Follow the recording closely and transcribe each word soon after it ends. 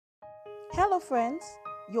Hello, friends.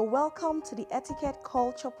 You're welcome to the Etiquette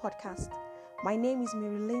Culture Podcast. My name is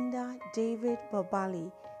Mirilinda David Babali.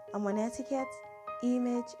 I'm an etiquette,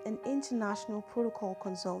 image, and international protocol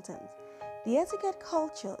consultant. The Etiquette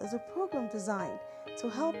Culture is a program designed to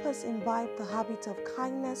help us imbibe the habit of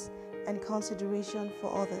kindness and consideration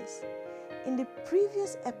for others. In the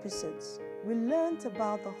previous episodes, we learned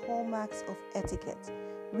about the hallmarks of etiquette,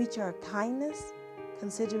 which are kindness,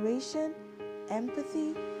 consideration,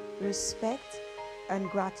 empathy, respect, and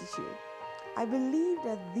gratitude. I believe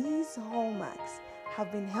that these hallmarks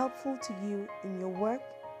have been helpful to you in your work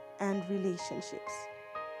and relationships.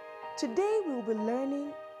 Today we will be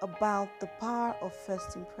learning about the power of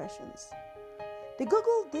first impressions. The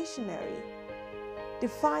Google Dictionary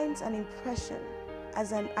defines an impression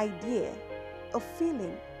as an idea, a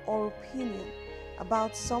feeling, or opinion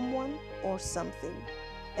about someone or something,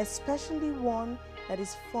 especially one that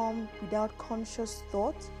is formed without conscious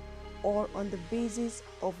thought or on the basis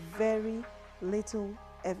of very little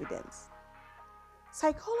evidence.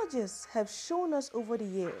 Psychologists have shown us over the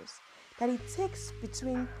years that it takes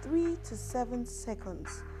between 3 to 7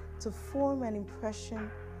 seconds to form an impression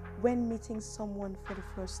when meeting someone for the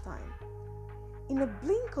first time. In a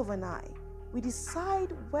blink of an eye, we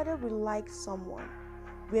decide whether we like someone.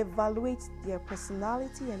 We evaluate their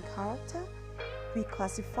personality and character. We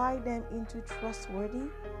classify them into trustworthy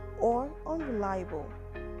or unreliable.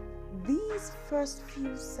 These first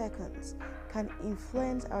few seconds can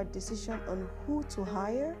influence our decision on who to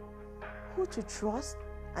hire, who to trust,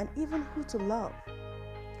 and even who to love.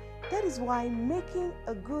 That is why making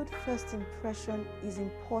a good first impression is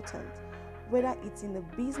important, whether it's in a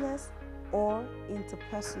business or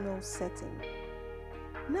interpersonal setting.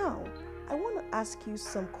 Now, I want to ask you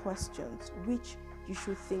some questions which you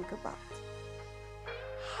should think about.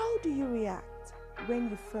 How do you react when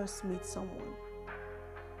you first meet someone?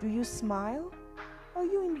 Do you smile? Are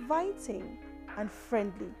you inviting and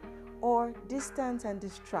friendly, or distant and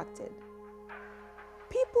distracted?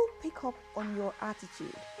 People pick up on your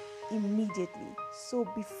attitude immediately, so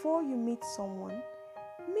before you meet someone,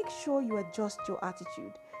 make sure you adjust your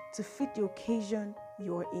attitude to fit the occasion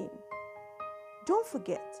you're in. Don't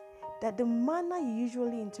forget that the manner you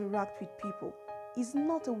usually interact with people is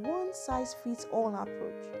not a one-size-fits-all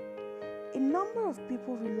approach. A number of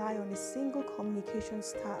people rely on a single communication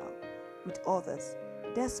style with others,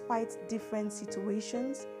 despite different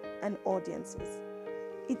situations and audiences.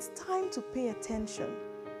 It's time to pay attention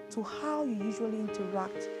to how you usually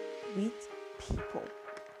interact with people.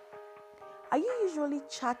 Are you usually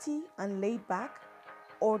chatty and laid back,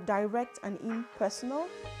 or direct and impersonal?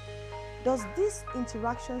 Does this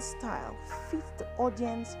interaction style fit the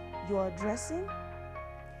audience you're addressing?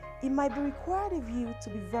 It might be required of you to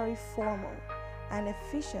be very formal and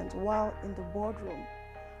efficient while in the boardroom,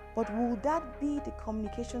 but will that be the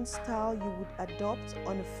communication style you would adopt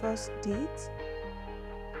on a first date?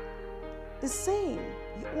 The saying,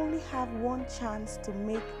 "you only have one chance to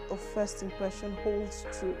make a first impression," holds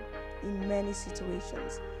true in many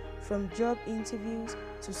situations, from job interviews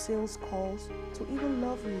to sales calls to even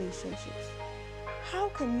love relationships. How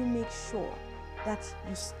can you make sure that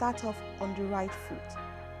you start off on the right foot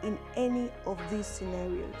in any of these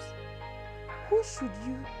scenarios? What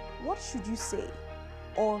should you say?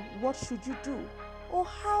 Or what should you do? Or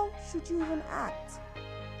how should you even act?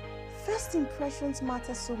 First impressions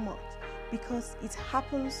matter so much because it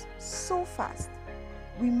happens so fast.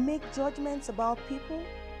 We make judgments about people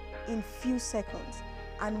in few seconds,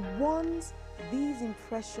 and once this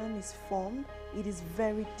impression is formed, it is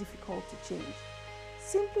very difficult to change.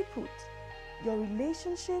 Simply put, your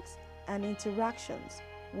relationships and interactions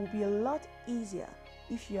will be a lot easier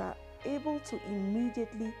if you are able to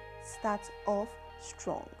immediately start off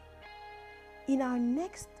strong. In our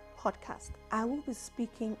next podcast, I will be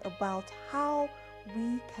speaking about how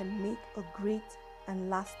we can make a great and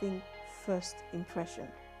lasting first impression.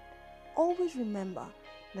 Always remember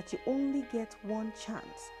that you only get one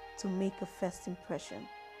chance to make a first impression.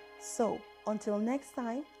 So, until next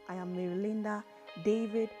time, I am Mirilinda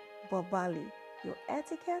David Babali, your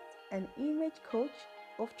etiquette and image coach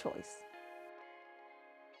of choice.